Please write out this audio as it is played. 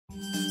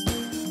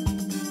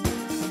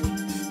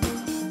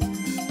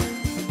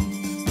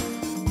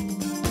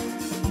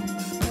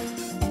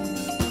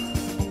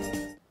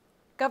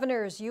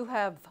Governors, you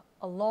have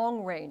a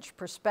long-range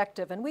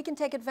perspective, and we can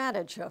take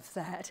advantage of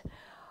that.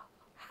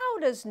 How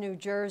does New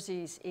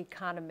Jersey's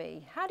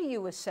economy, how do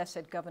you assess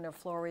it, Governor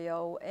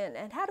Florio,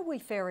 and how do we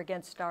fare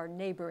against our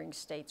neighboring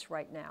states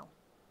right now?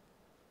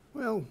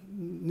 Well,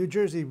 New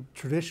Jersey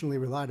traditionally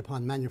relied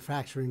upon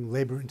manufacturing,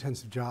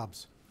 labor-intensive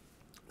jobs.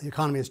 The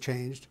economy has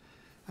changed,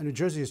 and New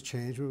Jersey has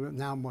changed. We're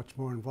now much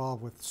more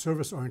involved with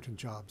service-oriented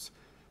jobs.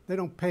 They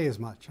don't pay as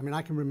much. I mean,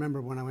 I can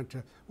remember when I went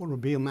to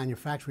automobile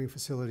manufacturing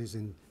facilities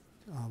in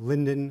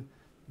Linden,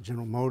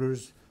 General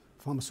Motors,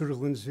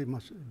 pharmaceutical industry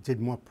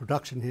did more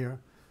production here.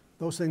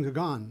 Those things are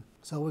gone.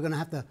 So we're going to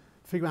have to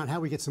figure out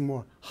how we get some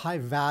more high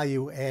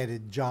value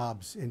added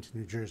jobs into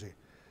New Jersey.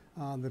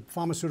 The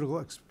pharmaceutical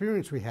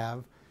experience we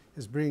have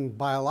is bringing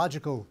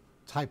biological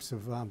types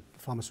of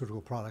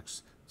pharmaceutical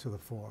products to the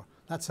fore.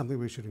 That's something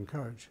we should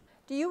encourage.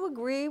 Do you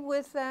agree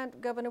with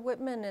that, Governor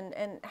Whitman?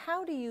 And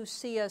how do you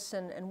see us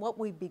and what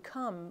we've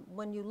become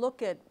when you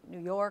look at New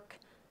York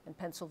and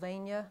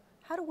Pennsylvania?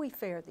 How do we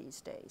fare these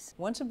days?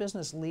 Once a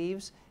business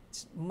leaves,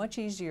 it's much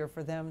easier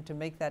for them to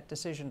make that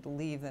decision to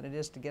leave than it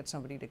is to get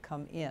somebody to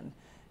come in.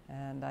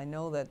 And I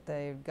know that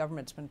the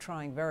government's been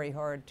trying very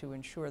hard to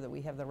ensure that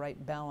we have the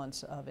right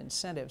balance of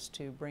incentives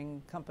to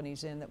bring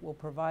companies in that will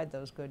provide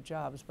those good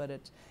jobs, but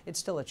it's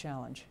still a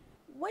challenge.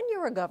 When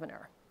you're a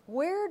governor,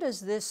 where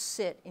does this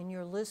sit in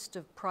your list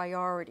of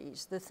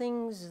priorities, the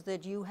things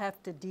that you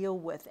have to deal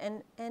with?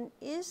 And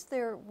is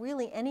there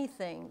really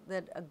anything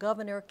that a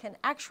governor can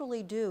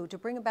actually do to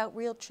bring about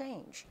real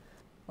change?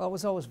 Well, it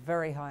was always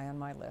very high on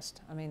my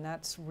list. I mean,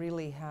 that's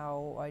really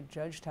how I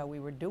judged how we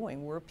were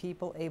doing. Were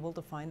people able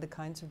to find the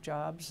kinds of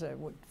jobs,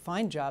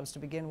 find jobs to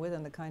begin with,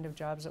 and the kind of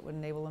jobs that would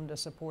enable them to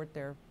support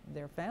their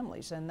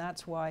families? And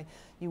that's why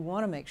you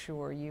want to make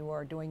sure you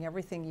are doing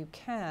everything you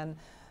can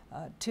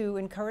to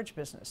encourage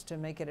business, to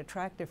make it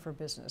attractive for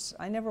business.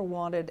 I never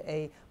wanted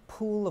a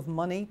pool of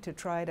money to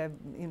try to,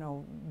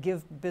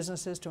 give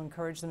businesses to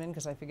encourage them in,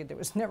 because I figured there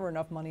was never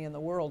enough money in the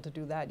world to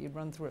do that. You'd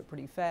run through it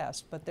pretty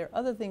fast. But there are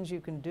other things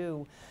you can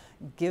do.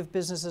 Give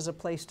businesses a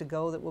place to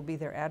go that will be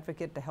their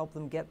advocate to help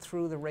them get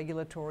through the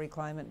regulatory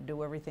climate and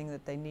do everything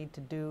that they need to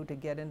do to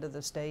get into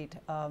the state,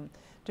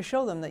 to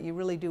show them that you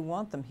really do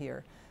want them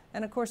here.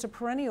 And of course, a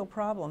perennial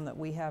problem that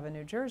we have in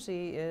New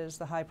Jersey is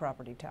the high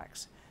property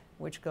tax,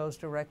 which goes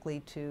directly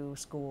to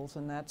schools,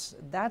 and that's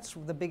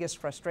the biggest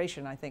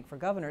frustration, I think, for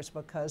governors,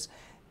 because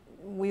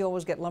we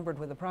always get lumbered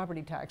with the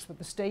property tax, but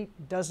the state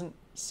doesn't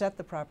set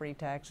the property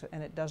tax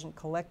and it doesn't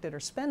collect it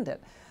or spend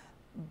it.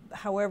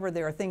 However,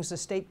 there are things the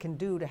state can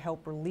do to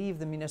help relieve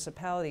the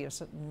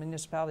municipalities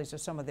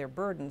of some of their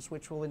burdens,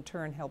 which will in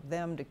turn help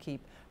them to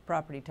keep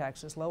property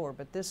taxes lower.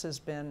 But this has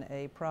been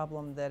a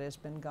problem that has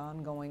been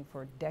ongoing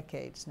for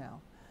decades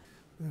now.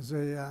 There's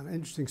an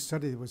interesting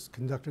study that was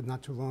conducted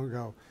not too long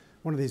ago.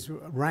 One of these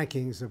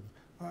rankings of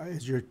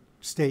is your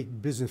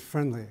state business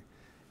friendly?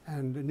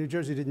 And New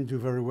Jersey didn't do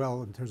very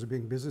well in terms of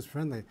being business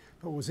friendly.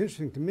 But what was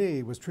interesting to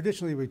me was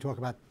traditionally we talk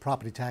about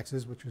property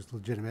taxes, which is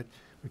legitimate.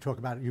 We talk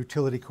about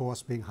utility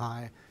costs being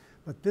high.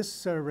 But this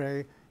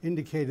survey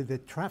indicated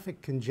that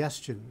traffic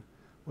congestion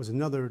was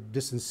another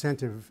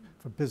disincentive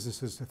for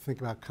businesses to think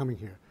about coming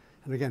here.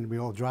 And again, we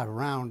all drive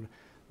around.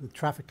 The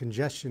traffic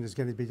congestion is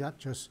going to be not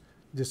just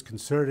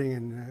disconcerting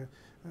and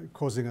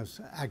causing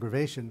us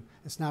aggravation,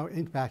 it's now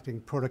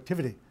impacting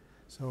productivity.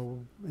 So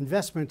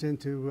investment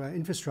into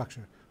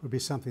infrastructure would be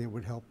something that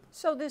would help.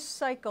 So this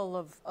cycle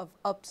of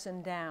ups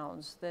and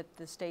downs that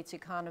the state's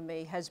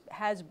economy has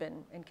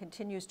been and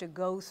continues to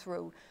go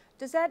through,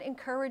 does that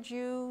encourage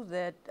you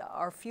that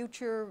our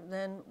future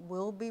then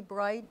will be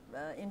bright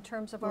in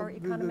terms of our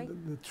economy?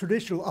 The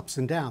traditional ups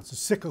and downs, the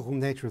cyclical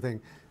nature thing,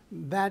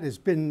 that has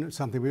been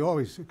something we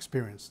always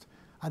experienced.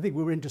 I think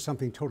we're into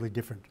something totally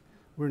different.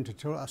 We're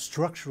into a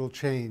structural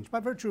change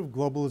by virtue of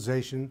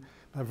globalization,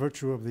 by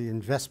virtue of the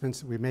investments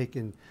that we make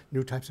in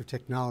new types of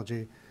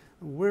technology.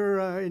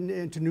 We're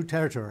into new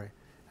territory.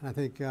 And I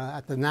think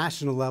at the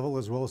national level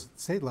as well as at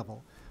the state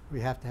level, we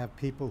have to have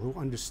people who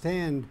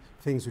understand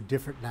things are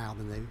different now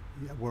than they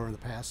were in the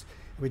past.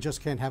 And we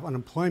just can't have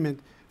unemployment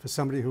for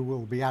somebody who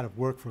will be out of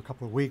work for a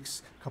couple of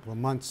weeks, a couple of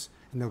months,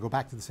 and they'll go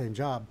back to the same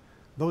job.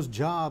 Those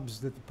jobs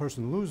that the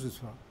person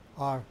loses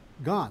are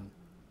gone.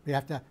 We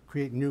have to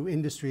create new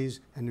industries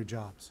and new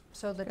jobs.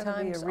 So the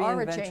times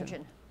are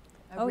a-changing.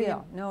 Oh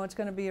yeah, no, it's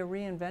going to be a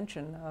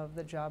reinvention of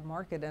the job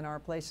market in our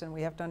place, and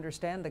we have to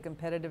understand the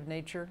competitive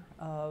nature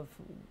of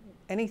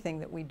anything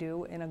that we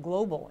do in a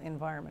global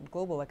environment,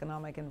 global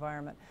economic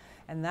environment.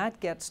 And that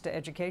gets to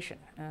education,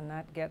 and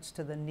that gets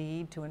to the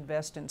need to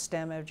invest in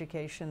STEM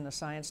education, the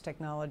science,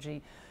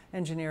 technology,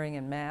 engineering,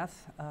 and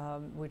math,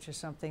 which is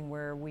something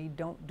where we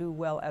don't do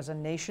well as a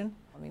nation.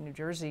 I mean, New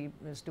Jersey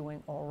is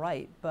doing all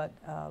right, but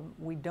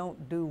we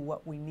don't do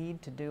what we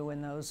need to do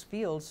in those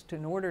fields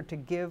in order to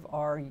give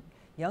our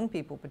young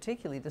people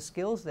particularly the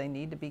skills they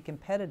need to be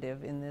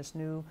competitive in this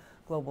new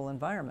global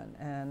environment.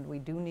 And we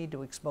do need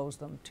to expose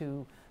them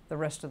to the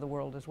rest of the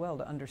world as well,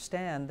 to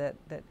understand that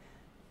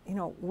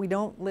we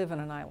don't live in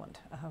an island.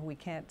 We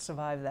can't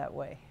survive that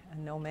way.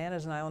 And no man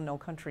is an island, no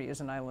country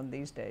is an island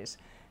these days.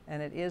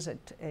 And it is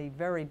a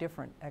very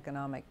different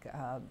economic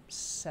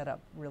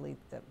setup, really,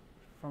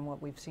 from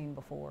what we've seen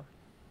before.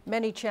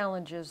 Many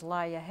challenges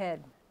lie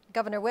ahead.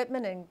 Governor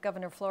Whitman and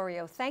Governor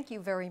Florio, thank you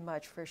very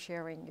much for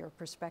sharing your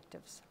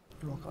perspectives.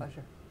 You're welcome.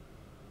 Pleasure.